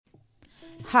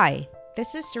Hi,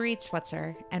 this is Sarit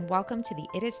Switzer, and welcome to the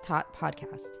It Is Taught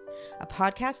podcast, a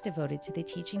podcast devoted to the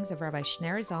teachings of Rabbi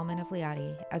Shneur Zalman of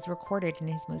Liadi as recorded in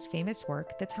his most famous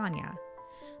work, the Tanya.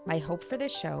 My hope for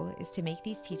this show is to make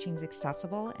these teachings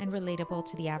accessible and relatable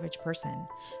to the average person,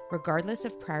 regardless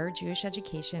of prior Jewish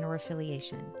education or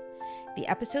affiliation. The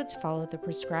episodes follow the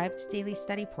prescribed daily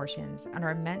study portions and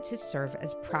are meant to serve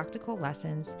as practical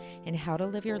lessons in how to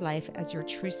live your life as your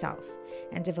true self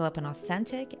and develop an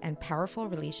authentic and powerful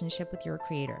relationship with your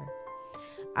Creator.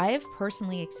 I have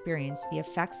personally experienced the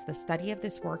effects the study of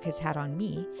this work has had on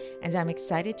me, and I'm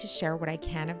excited to share what I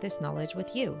can of this knowledge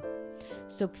with you.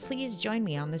 So please join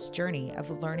me on this journey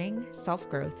of learning,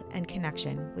 self-growth, and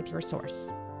connection with your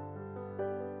source.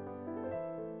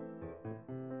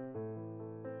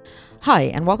 Hi,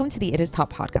 and welcome to the It Is Taught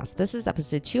podcast. This is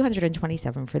episode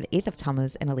 227 for the 8th of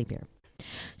Tammuz in a leap year.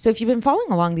 So if you've been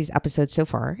following along these episodes so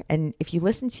far, and if you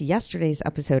listened to yesterday's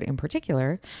episode in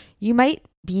particular, you might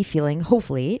be feeling,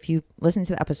 hopefully, if you listen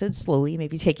to the episode slowly,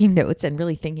 maybe taking notes and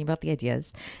really thinking about the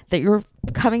ideas, that you're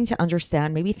coming to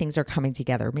understand, maybe things are coming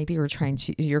together. Maybe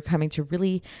you're coming to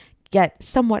really get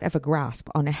somewhat of a grasp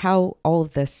on how all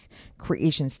of this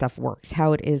creation stuff works,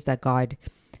 how it is that God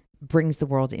brings the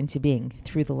world into being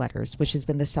through the letters, which has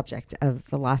been the subject of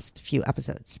the last few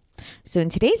episodes. So in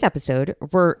today's episode,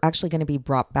 we're actually going to be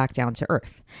brought back down to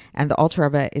earth. And the Alter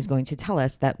Rebbe is going to tell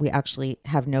us that we actually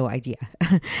have no idea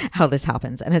how this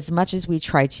happens. And as much as we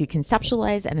try to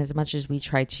conceptualize and as much as we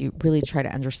try to really try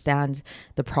to understand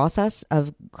the process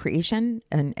of creation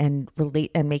and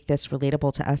relate and make this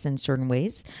relatable to us in certain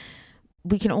ways,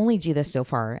 we can only do this so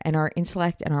far. And our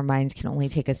intellect and our minds can only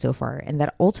take us so far. And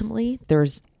that ultimately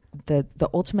there's the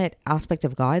ultimate aspect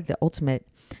of God, the ultimate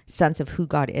sense of who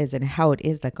God is and how it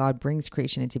is that God brings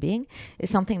creation into being is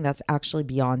something that's actually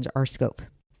beyond our scope.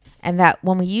 And that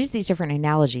when we use these different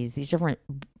analogies, these different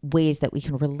ways that we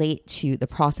can relate to the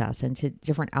process and to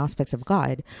different aspects of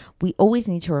God, we always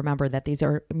need to remember that these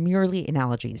are merely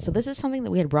analogies. So this is something that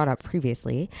we had brought up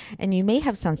previously, and you may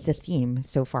have sensed a theme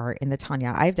so far in the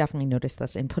Tanya. I've definitely noticed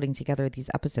this in putting together these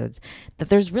episodes, that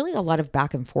there's really a lot of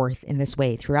back and forth in this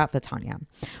way throughout the Tanya,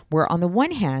 where on the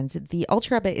one hand, the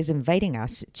Alter Rebbe is inviting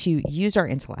us to use our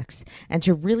intellects and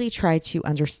to really try to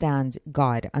understand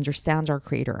God, understand our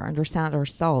Creator, understand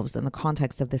ourselves in the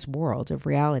context of this world of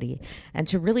reality, and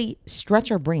to really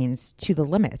stretch our brains to the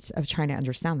limits of trying to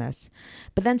understand this,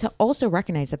 but then to also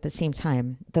recognize at the same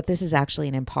time that this is actually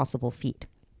an impossible feat.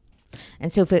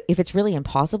 And so if it's really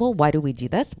impossible, why do we do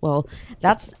this? Well,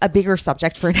 that's a bigger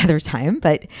subject for another time.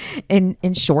 But in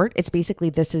short, it's basically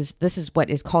this is what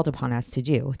is called upon us to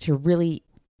do, to really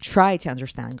try to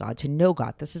understand God, to know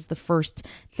God. This is the first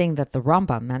thing that the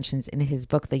Rambam mentions in his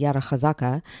book, the Yad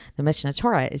HaChazaka, the Mishnah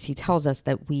Torah, is he tells us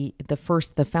that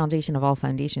the foundation of all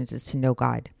foundations is to know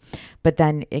God. But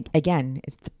then again,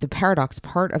 it's the paradox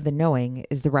part of the knowing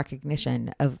is the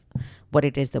recognition of what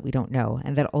it is that we don't know,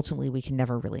 and that ultimately we can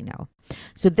never really know.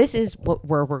 So this is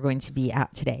where we're going to be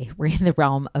at today. We're in the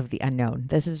realm of the unknown.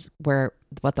 This is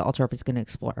what the Alter Rebbe is going to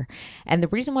explore. And the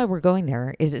reason why we're going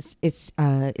there is it's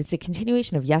a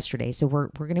continuation of yesterday. So we're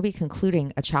going to be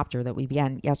concluding a chapter that we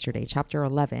began yesterday, chapter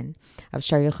 11 of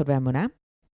Shar Yochid Ve'emunah.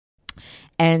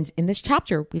 And in this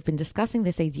chapter, we've been discussing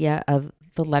this idea of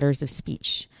the letters of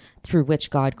speech through which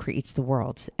God creates the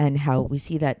world, and how we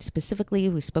see that specifically,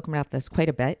 we've spoken about this quite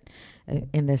a bit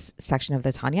in this section of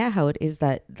the Tanya, how it is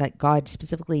that God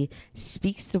specifically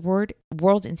speaks the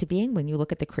world into being. When you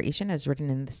look at the creation as written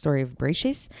in the story of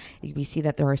Bereshis, we see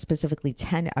that there are specifically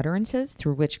 10 utterances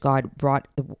through which God brought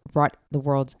the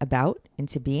world about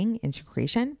into being, into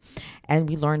creation. And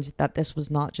we learned that this was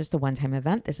not just a one-time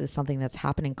event. This is something that's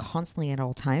happening constantly at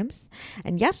all times.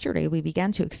 And yesterday we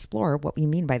began to explore what we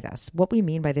mean by this, what we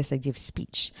mean by this idea of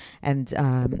speech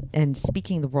and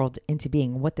speaking the world into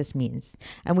being, what this means.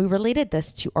 And we related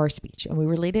this to our speech, and we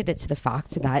related it to the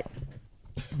fact that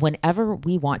whenever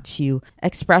we want to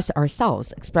express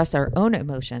ourselves, express our own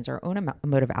emotions, our own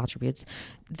emotive attributes,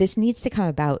 this needs to come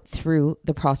about through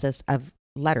the process of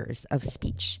letters, of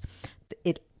speech.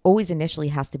 It always initially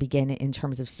has to begin in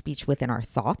terms of speech within our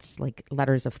thoughts, like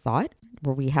letters of thought,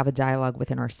 where we have a dialogue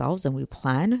within ourselves and we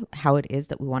plan how it is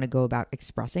that we want to go about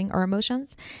expressing our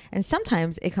emotions. And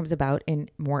sometimes it comes about in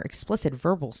more explicit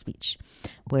verbal speech,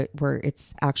 where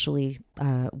it's actually,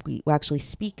 we actually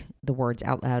speak the words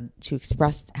out loud to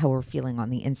express how we're feeling on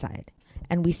the inside.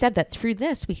 And we said that through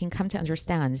this, we can come to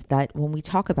understand that when we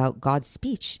talk about God's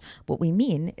speech, what we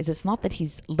mean is it's not that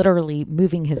he's literally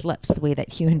moving his lips the way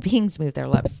that human beings move their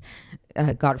lips.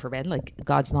 God forbid, like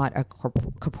God's not a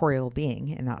corporeal being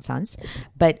in that sense.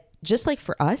 But just like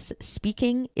for us,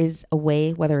 speaking is a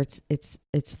way, whether it's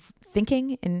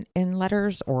thinking in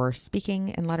letters or speaking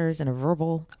in letters in a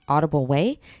verbal, audible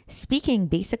way. Speaking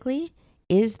basically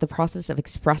is the process of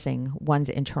expressing one's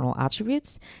internal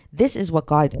attributes. This is what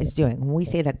God is doing. When we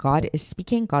say that God is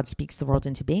speaking, God speaks the world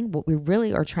into being, what we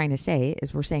really are trying to say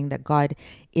is we're saying that God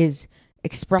is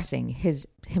expressing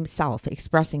himself,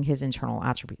 expressing his internal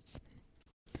attributes.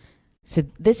 So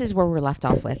this is where we're left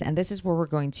off with, and this is where we're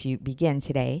going to begin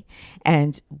today.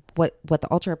 And what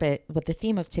the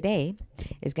theme of today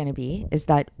is going to be is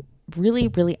that really,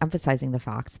 really emphasizing the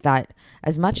fact that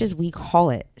as much as we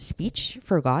call it speech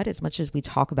for God, as much as we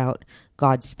talk about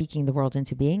God speaking the world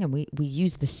into being, and we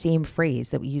use the same phrase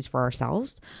that we use for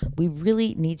ourselves, we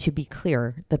really need to be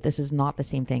clear that this is not the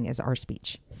same thing as our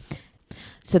speech.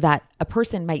 So that a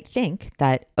person might think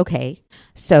that, okay,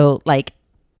 so like,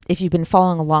 if you've been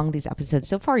following along these episodes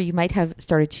so far, you might have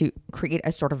started to create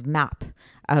a sort of map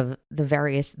of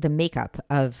the makeup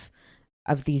of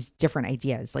these different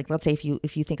ideas. Like, let's say if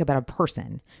you think about a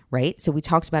person, right? So we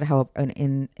talked about how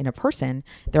in a person,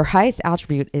 their highest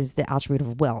attribute is the attribute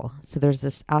of will. So there's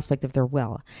this aspect of their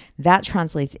will that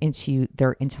translates into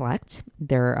their intellect,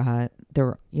 their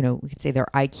we could say their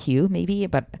IQ maybe,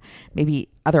 but maybe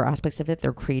other aspects of it,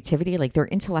 their creativity, like their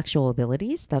intellectual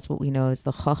abilities. That's what we know as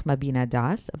the chokhmah bina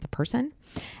das of the person.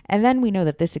 And then we know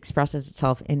that this expresses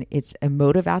itself in its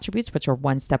emotive attributes, which are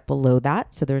one step below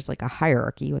that. So there's like a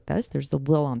hierarchy with this. There's the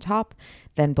will on top.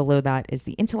 Then below that is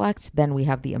the intellect. Then we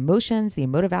have the emotions, the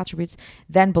emotive attributes.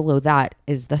 Then below that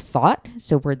is the thought.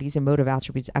 So where these emotive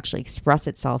attributes actually express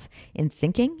itself in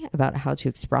thinking about how to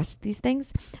express these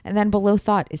things. And then below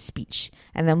thought is speech.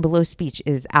 And then below speech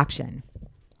is action.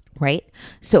 Right?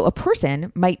 So a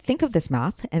person might think of this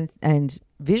map and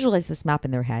visualize this map in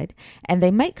their head, and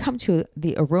they might come to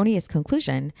the erroneous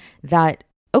conclusion that,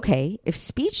 okay, if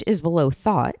speech is below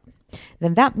thought,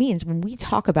 then that means when we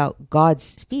talk about God's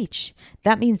speech,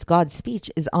 that means God's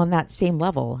speech is on that same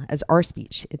level as our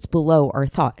speech. It's below our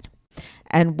thought.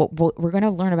 And what we're going to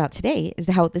learn about today is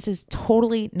how this is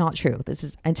totally not true. This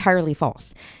is entirely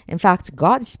false. In fact,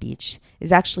 God's speech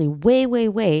is actually way, way,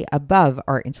 way above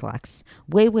our intellects,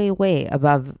 way, way, way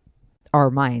above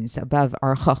our minds, above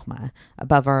our chokhmah,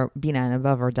 above our bina, and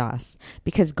above our das,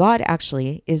 because God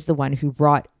actually is the one who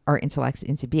brought our intellects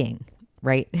into being.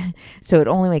 Right? So it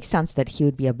only makes sense that he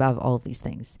would be above all of these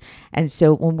things. And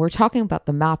so when we're talking about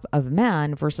the map of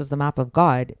man versus the map of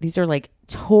God, these are like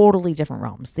totally different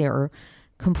realms. They are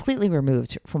completely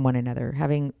removed from one another,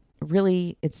 having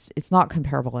really, it's not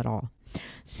comparable at all.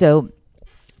 So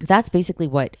that's basically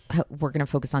what we're going to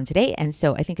focus on today. And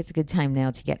so I think it's a good time now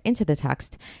to get into the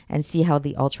text and see how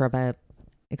the Alter Rebbe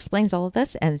explains all of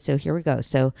this. And so here we go.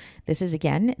 So this is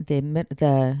again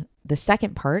the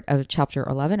second part of chapter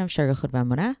 11 of Shar Yechud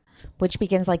B'Emunah, which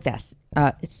begins like this.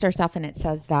 It starts off and it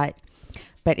says that,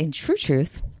 but in true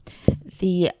truth,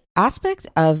 the aspect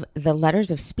of the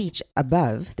letters of speech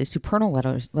above, the supernal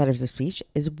letters of speech,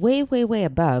 is way, way, way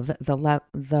above the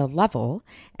level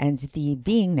and the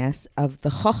beingness of the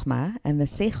chokhmah and the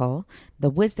seichel, the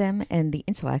wisdom and the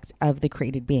intellect of the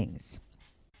created beings.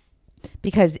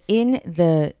 Because in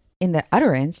the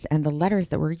utterance and the letters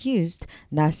that were used,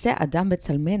 Naseh Adam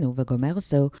b'Tzelmenu v'Gomer,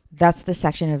 so that's the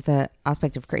section of the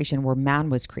aspect of creation where man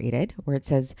was created, where it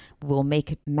says, we'll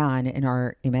make man in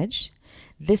our image.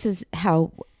 This is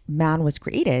how man was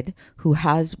created, who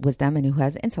has wisdom and who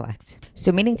has intellect.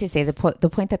 So meaning to say, the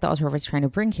point that the Alter Rebbe is trying to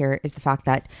bring here is the fact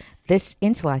that this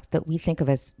intellect that we think of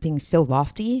as being so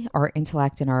lofty, our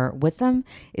intellect and our wisdom,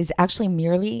 is actually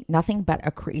merely nothing but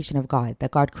a creation of God,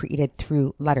 that God created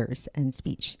through letters and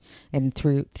speech and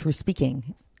through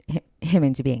speaking him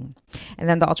into being. And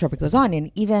then the Alter Rebbe goes on,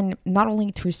 and even not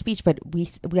only through speech, but we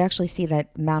actually see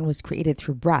that man was created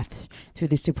through breath, through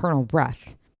the supernal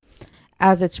breath.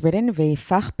 As it's written,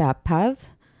 Ve'ifach ba'apav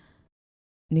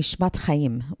nishmat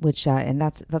chaim, which and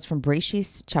that's from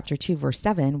Bereshis chapter 2 verse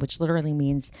 7, which literally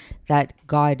means that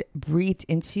God breathed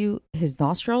into his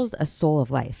nostrils a soul of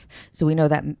life. So we know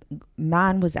that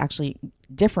man was actually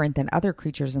different than other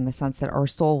creatures in the sense that our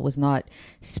soul was not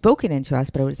spoken into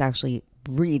us, but it was actually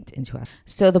breathed into us.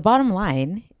 So the bottom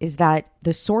line is that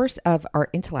the source of our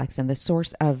intellects and the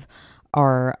source of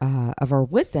our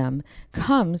wisdom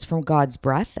comes from God's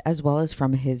breath as well as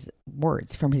from his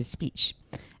words, from his speech.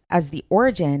 As the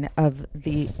origin of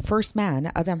the first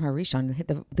man, Adam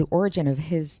HaRishon, the origin of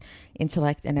his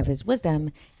intellect and of his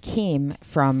wisdom came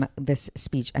from this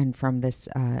speech and from this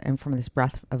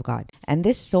breath of God. And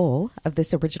this soul of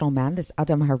this original man, this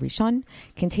Adam HaRishon,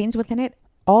 contains within it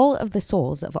all of the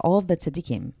souls of all of the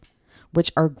tzaddikim,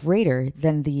 which are greater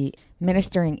than the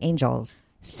ministering angels.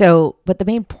 So, but the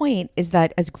main point is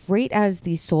that as great as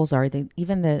these souls are,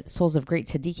 even the souls of great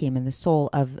tzaddikim and the soul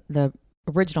of the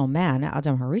original man,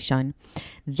 Adam Harishon,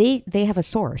 they have a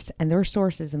source, and their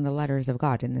source is in the letters of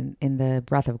God and in the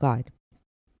breath of God.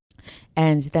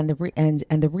 And then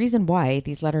the reason why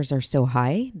these letters are so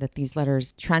high, that these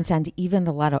letters transcend even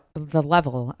the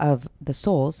level of the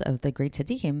souls of the great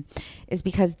tzaddikim, is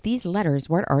because these letters,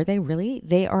 what are they really?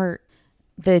 They are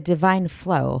the divine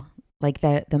flow, like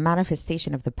the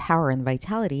manifestation of the power and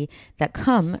vitality that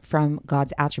come from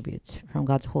God's attributes, from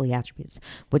God's holy attributes.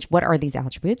 What are these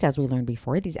attributes? As we learned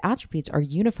before, these attributes are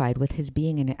unified with his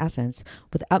being and essence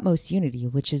with utmost unity,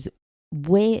 which is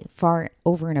way far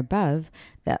over and above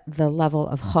the level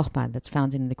of chokhmah that's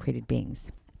found in the created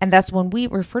beings. And thus, when we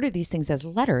refer to these things as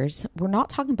letters, we're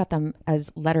not talking about them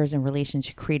as letters in relation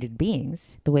to created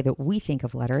beings, the way that we think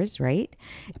of letters, right?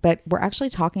 But we're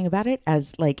actually talking about it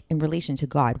as like in relation to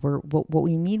God. What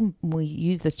we mean when we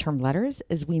use this term letters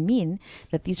is we mean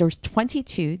that these are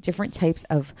 22 different types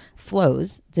of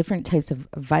flows, different types of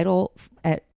vital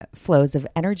flows of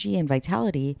energy and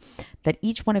vitality, that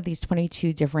each one of these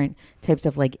 22 different types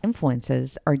of like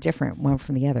influences are different one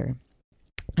from the other.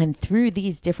 And through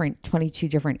these 22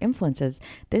 different influences,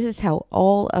 this is how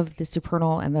all of the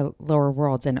supernal and the lower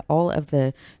worlds and all of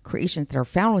the creations that are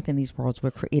found within these worlds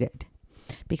were created.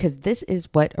 Because this is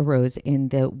what arose in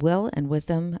the will and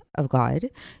wisdom of God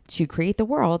to create the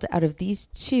world out of these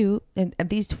 22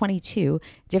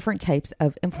 different types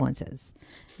of influences.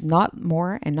 Not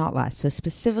more and not less. So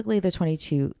specifically the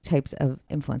 22 types of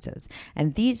influences.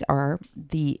 And these are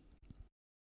the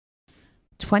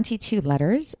 22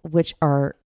 letters which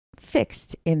are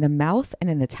fixed in the mouth and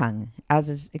in the tongue, as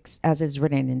is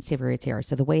written in Sefer Yetzirah.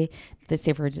 So the way the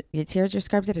Sefer Yetzirah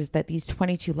describes it is that these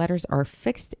 22 letters are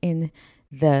fixed in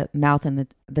the mouth and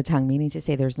the tongue, meaning to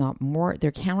say there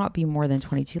cannot be more than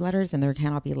 22 letters, and there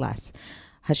cannot be less.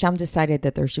 Hashem decided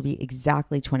that there should be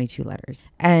exactly 22 letters.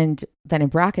 And then in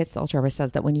brackets, the Alter Rebbe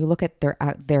says that when you look at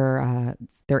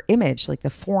their image, like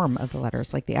the form of the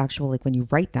letters, like the actual, like when you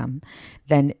write them,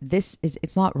 then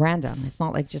it's not random. It's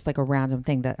not like just like a random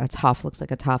thing that a taf looks like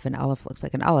a taf and aleph looks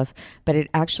like an aleph, but it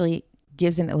actually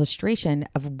gives an illustration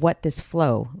of what this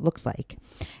flow looks like.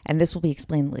 And this will be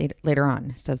explained later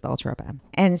on, says the Alter Rebbe.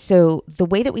 And so the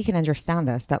way that we can understand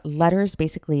this, that letters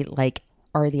basically like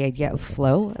are the idea of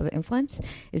flow, of influence,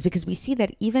 is because we see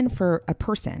that even for a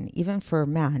person, even for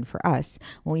man, for us,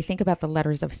 when we think about the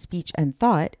letters of speech and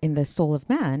thought in the soul of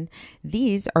man,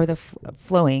 these are the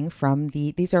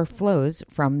these are flows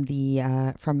from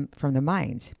the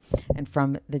mind and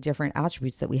from the different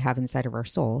attributes that we have inside of our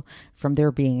soul, from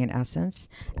their being in essence,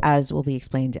 as will be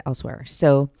explained elsewhere.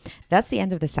 So that's the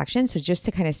end of the section. So just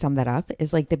to kind of sum that up,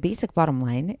 is like the basic bottom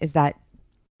line is that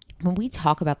when we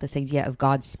talk about this idea of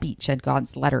God's speech and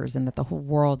God's letters, and that the whole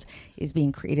world is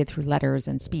being created through letters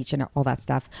and speech and all that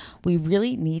stuff, we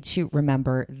really need to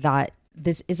remember that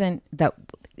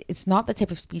it's not the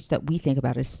type of speech that we think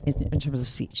about is in terms of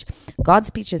speech. God's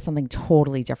speech is something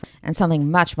totally different and something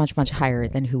much, much, much higher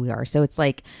than who we are. So it's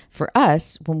like for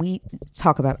us, when we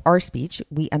talk about our speech,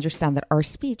 we understand that our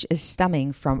speech is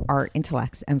stemming from our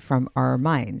intellects and from our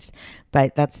minds.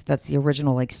 But that's the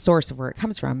original like source of where it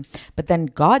comes from. But then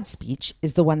God's speech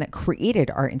is the one that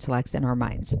created our intellects and our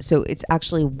minds. So it's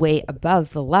actually way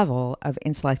above the level of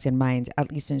intellect and mind,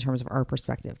 at least in terms of our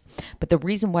perspective. But the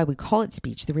reason why we call it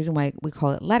speech, the reason why we call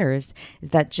it letters, is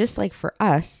that just like for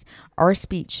us, our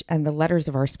speech and the letters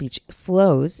of our speech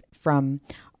flows from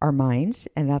our minds,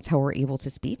 and that's how we're able to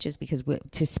speak, is because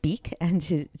to speak and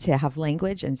to have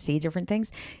language and say different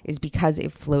things is because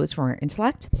it flows from our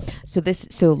intellect.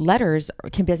 So letters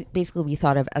can basically be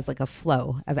thought of as like a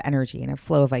flow of energy and a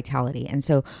flow of vitality. And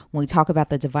so when we talk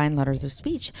about the divine letters of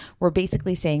speech, we're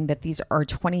basically saying that these are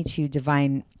 22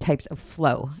 divine types of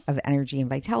flow of energy and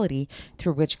vitality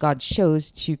through which God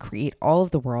chose to create all of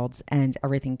the worlds and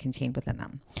everything contained within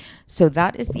them. So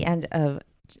that is the end of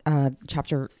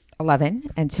chapter 11,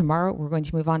 and tomorrow we're going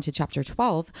to move on to chapter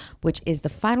 12, which is the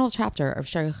final chapter of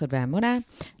Shar Yichud Ve'emunah.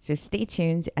 So stay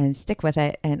tuned and stick with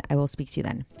it, and I will speak to you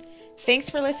then. Thanks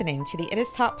for listening to the It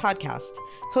Is Taught podcast,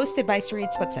 hosted by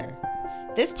Sarit Switzer.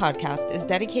 This podcast is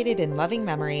dedicated in loving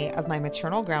memory of my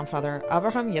maternal grandfather,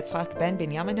 Avraham Yitzchak ben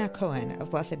Binyamin HaKohen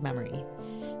of blessed memory.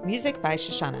 Music by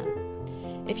Shoshana.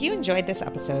 If you enjoyed this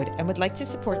episode and would like to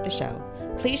support the show,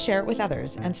 please share it with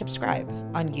others and subscribe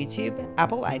on YouTube,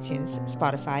 Apple iTunes,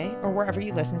 Spotify, or wherever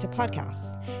you listen to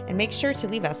podcasts. And make sure to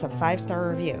leave us a 5-star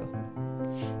review.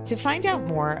 To find out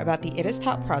more about the It Is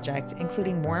Taught project,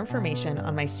 including more information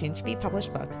on my soon-to-be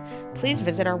published book, please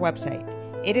visit our website,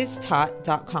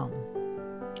 itistaught.com.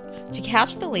 To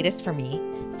catch the latest from me,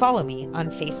 follow me on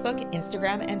Facebook,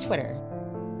 Instagram, and Twitter.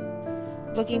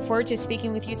 Looking forward to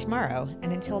speaking with you tomorrow,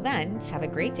 and until then, have a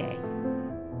great day.